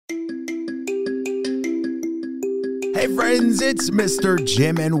Hey friends, it's Mr.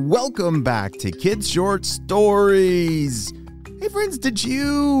 Jim and welcome back to Kids Short Stories. Hey friends, did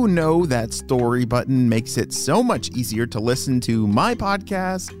you know that story button makes it so much easier to listen to my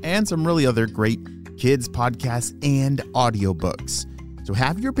podcast and some really other great kids podcasts and audiobooks? So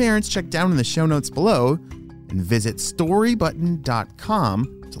have your parents check down in the show notes below and visit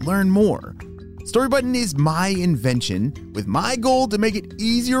storybutton.com to learn more. Storybutton is my invention with my goal to make it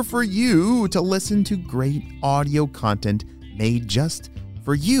easier for you to listen to great audio content made just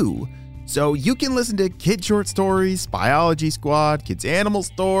for you. So you can listen to Kid Short Stories, Biology Squad, Kids Animal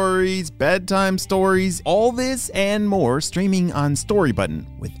Stories, Bedtime Stories, all this and more streaming on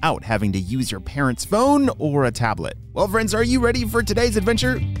Storybutton without having to use your parents' phone or a tablet. Well, friends, are you ready for today's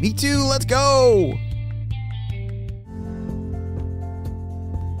adventure? Me too, let's go!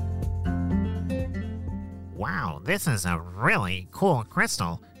 Wow, this is a really cool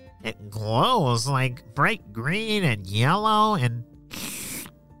crystal. It glows like bright green and yellow and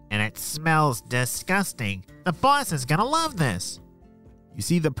it smells disgusting. The boss is gonna love this. You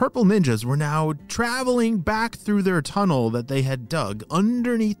see, the purple ninjas were now traveling back through their tunnel that they had dug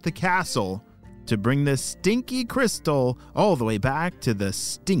underneath the castle to bring the Stinky crystal all the way back to the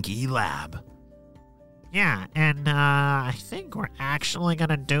Stinky lab. Yeah, and I think we're actually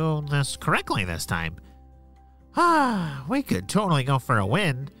gonna do this correctly this time. We could totally go for a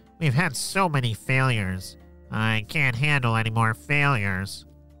win. We've had so many failures. I can't handle any more failures,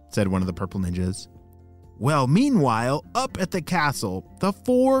 said one of the purple ninjas. Well, meanwhile, up at the castle, the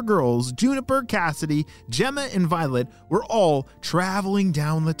four girls, Juniper, Cassidy, Gemma, and Violet, were all traveling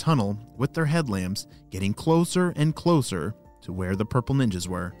down the tunnel with their headlamps, getting closer and closer to where the purple ninjas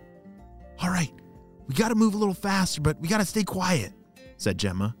were. All right, we gotta move a little faster, but we gotta stay quiet, said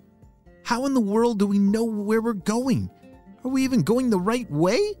Gemma. How in the world do we know where we're going? Are we even going the right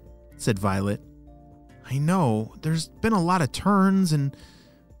way? Said Violet. I know, there's been a lot of turns,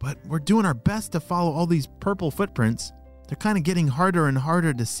 but we're doing our best to follow all these purple footprints. They're kind of getting harder and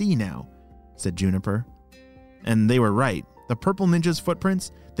harder to see now, said Juniper. And they were right. The purple ninja's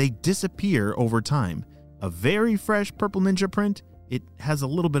footprints, they disappear over time. A very fresh purple ninja print, it has a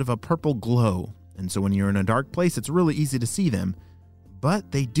little bit of a purple glow. And so when you're in a dark place, it's really easy to see them.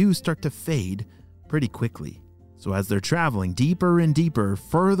 But they do start to fade pretty quickly. So as they're traveling deeper and deeper,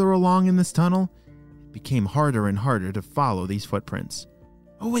 further along in this tunnel, it became harder and harder to follow these footprints.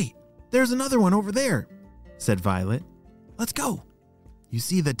 Oh wait, there's another one over there, said Violet. Let's go. You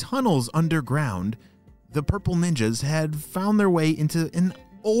see, the tunnels underground, the purple ninjas had found their way into an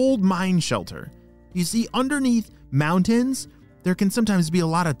old mine shelter. You see, underneath mountains, there can sometimes be a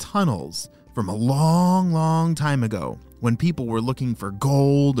lot of tunnels from a long, long time ago. When people were looking for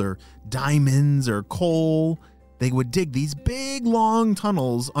gold or diamonds or coal, they would dig these big, long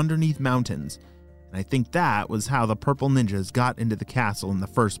tunnels underneath mountains. And I think that was how the purple ninjas got into the castle in the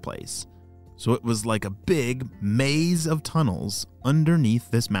first place. So it was like a big maze of tunnels underneath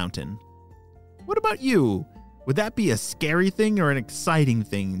this mountain. What about you? Would that be a scary thing or an exciting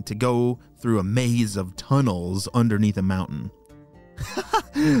thing to go through a maze of tunnels underneath a mountain?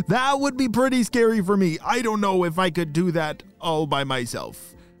 That would be pretty scary for me. I don't know if I could do that all by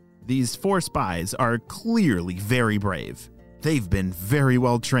myself. These four spies are clearly very brave. They've been very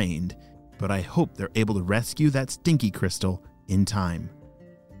well trained, but I hope they're able to rescue that Stinky crystal in time.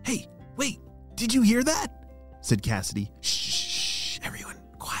 Hey, wait, did you hear that? Said Cassidy. Shh, everyone,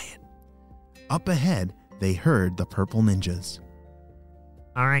 quiet. Up ahead, they heard the purple ninjas.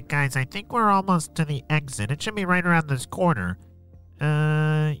 All right, guys, I think we're almost to the exit. It should be right around this corner.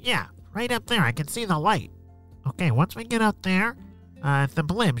 Yeah, right up there. I can see the light. Okay, once we get up there, the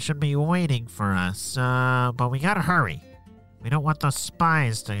blimp should be waiting for us, but we gotta hurry. We don't want those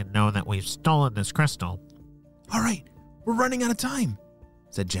spies to know that we've stolen this crystal. All right, we're running out of time,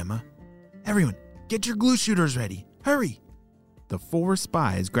 said Gemma. Everyone, get your glue shooters ready. Hurry. The four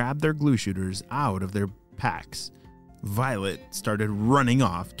spies grabbed their glue shooters out of their packs. Violet started running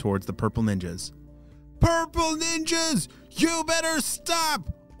off towards the purple ninjas. Purple ninjas, you better stop,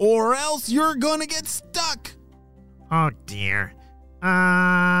 or else you're gonna get stuck. Oh dear.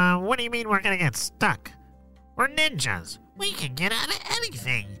 What do you mean we're gonna get stuck? We're ninjas. We can get out of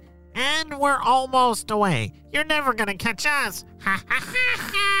anything. And we're almost away. You're never gonna catch us. Ha ha ha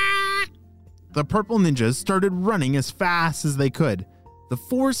ha. The purple ninjas started running as fast as they could. The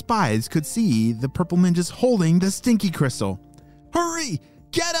four spies could see the purple ninjas holding the Stinky crystal. Hurry,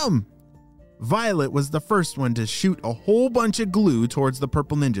 get them! Violet was the first one to shoot a whole bunch of glue towards the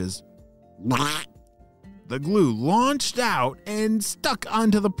purple ninjas. The glue launched out and stuck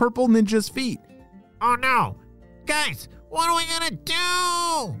onto the purple ninja's feet. Oh no! Guys, what are we gonna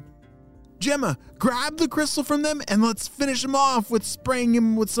do? Gemma, grab the crystal from them and let's finish him off with spraying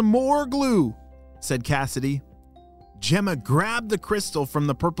him with some more glue, said Cassidy. Gemma grabbed the crystal from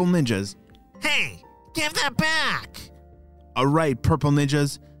the purple ninjas. Hey, give that back! All right, purple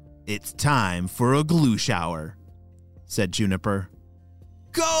ninjas, it's time for a glue shower, said Juniper.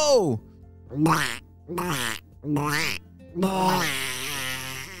 Go!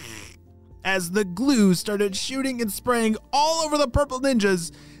 As the glue started shooting and spraying all over the purple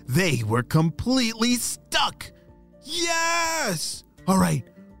ninjas, they were completely stuck. Yes! All right,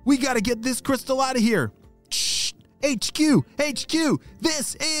 we got to get this crystal out of here. Shh! HQ!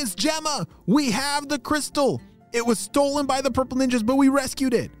 This is Gemma! We have the crystal! It was stolen by the purple ninjas, but we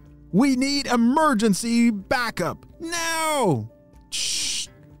rescued it. We need emergency backup. Now! Shh!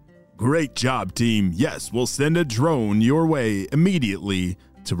 Great job, team. Yes, we'll send a drone your way immediately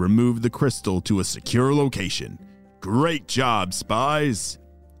to remove the crystal to a secure location. Great job, spies!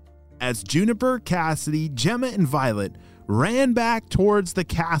 As Juniper, Cassidy, Gemma, and Violet ran back towards the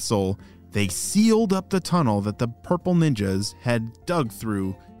castle, they sealed up the tunnel that the purple ninjas had dug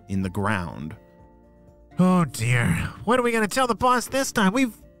through in the ground. Oh dear, what are we going to tell the boss this time?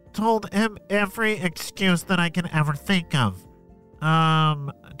 We've told him every excuse that I can ever think of.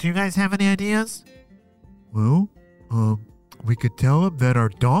 Do you guys have any ideas? Well, we could tell him that our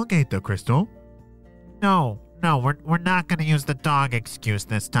dog ate the crystal. No, we're not going to use the dog excuse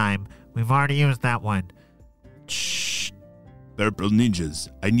this time. We've already used that one. Shh. Purple ninjas,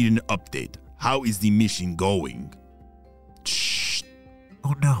 I need an update. How is the mission going? Shh.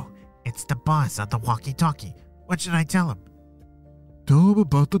 Oh no, it's the boss on the walkie-talkie. What should I tell him? Tell him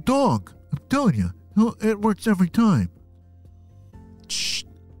about the dog. I'm telling you, it works every time. Shh.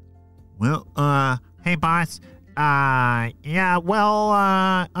 Well, hey boss.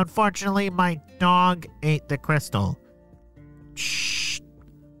 Unfortunately, my dog ate the crystal. Shh.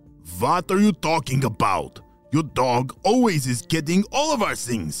 What are you talking about? Your dog always is getting all of our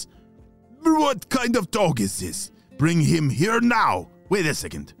things. What kind of dog is this? Bring him here now. Wait a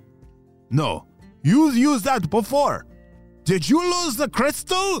second. No, you used that before. Did you lose the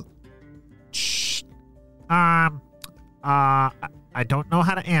crystal? Shh. I don't know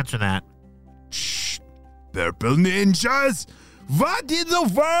how to answer that. Shh. Purple ninjas, what in the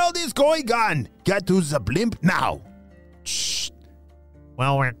world is going on? Get to the blimp now. Shh.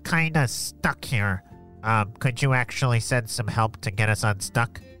 Well, we're kind of stuck here. Could you actually send some help to get us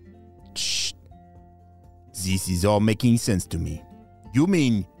unstuck? Shh. This is all making sense to me. You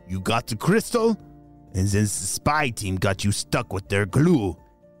mean you got the crystal, and then the spy team got you stuck with their glue,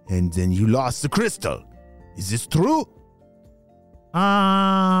 and then you lost the crystal. Is this true?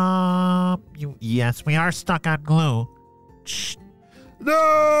 Yes, we are stuck on glue. Shh. No!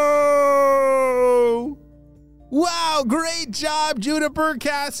 Wow, great job, Juniper,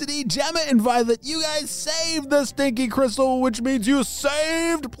 Cassidy, Gemma, and Violet. You guys saved the Stinky Crystal, which means you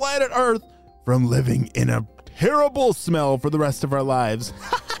saved planet Earth from living in a terrible smell for the rest of our lives.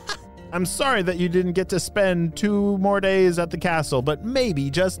 I'm sorry that you didn't get to spend 2 more days at the castle, but maybe,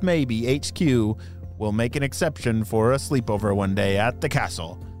 just maybe, HQ will make an exception for a sleepover one day at the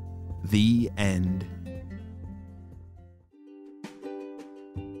castle. The end.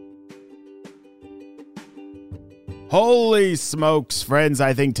 Holy smokes, friends.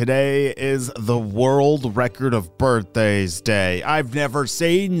 I think today is the world record of birthdays day. I've never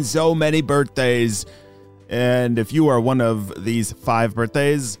seen so many birthdays. And if you are one of these 5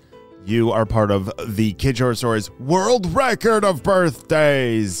 birthdays, you are part of the Kid Short Stories world record of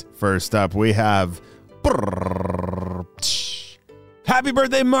birthdays. First up, we have happy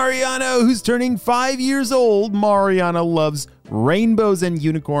birthday, Mariana, who's turning 5 years old. Mariana loves rainbows and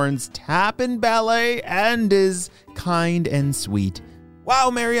unicorns, tap and ballet, and is kind and sweet. Wow,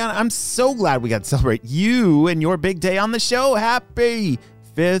 Mariana, I'm so glad we got to celebrate you and your big day on the show. Happy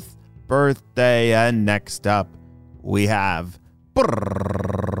 5th birthday. And next up, we have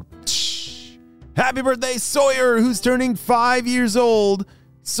happy birthday, Sawyer, who's turning 5 years old.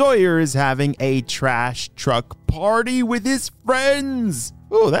 Sawyer is having a trash truck party with his friends.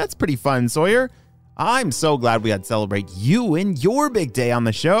 Oh, that's pretty fun, Sawyer. I'm so glad we got to celebrate you and your big day on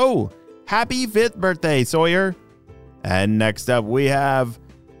the show. Happy 5th birthday, Sawyer. And next up, we have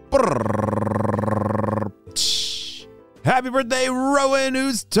happy birthday, Rowan,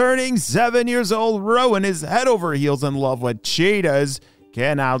 who's turning 7 years old. Rowan is head over heels in love with cheetahs,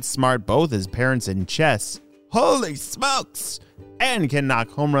 can outsmart both his parents in chess. Holy smokes! And can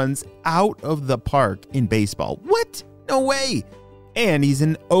knock home runs out of the park in baseball. What? No way! And he's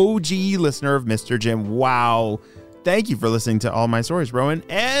an OG listener of Mr. Jim. Wow. Thank you for listening to all my stories, Rowan.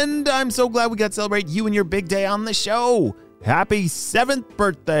 And I'm so glad we got to celebrate you and your big day on the show. Happy 7th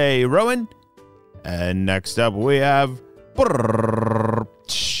birthday, Rowan. And next up, we have...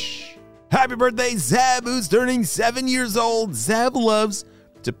 Happy birthday, Zeb, who's turning 7 years old. Zeb loves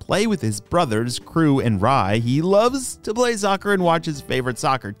to play with his brothers, Crew and Rye. He loves to play soccer and watch his favorite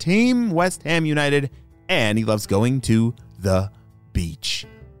soccer team, West Ham United, and he loves going to the beach.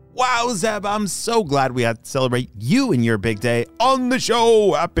 Wow, Zeb, I'm so glad we had to celebrate you and your big day on the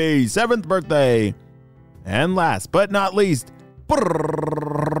show. Happy 7th birthday. And last but not least,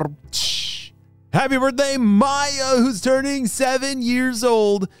 happy birthday, Maya, who's turning 7 years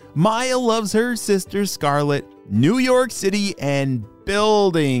old. Maya loves her sister Scarlett, New York City, and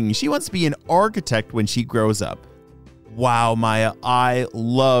building. She wants to be an architect when she grows up. Wow, Maya, I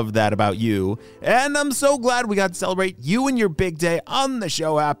love that about you. And I'm so glad we got to celebrate you and your big day on the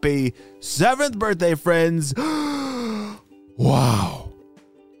show. Happy 7th birthday, friends. Wow.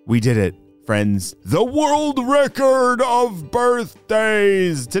 We did it, friends. The world record of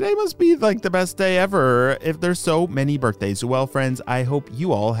birthdays. Today must be like the best day ever if there's so many birthdays. Well, friends, I hope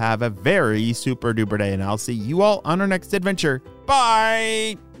you all have a very super duper day, and I'll see you all on our next adventure.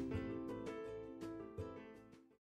 Bye.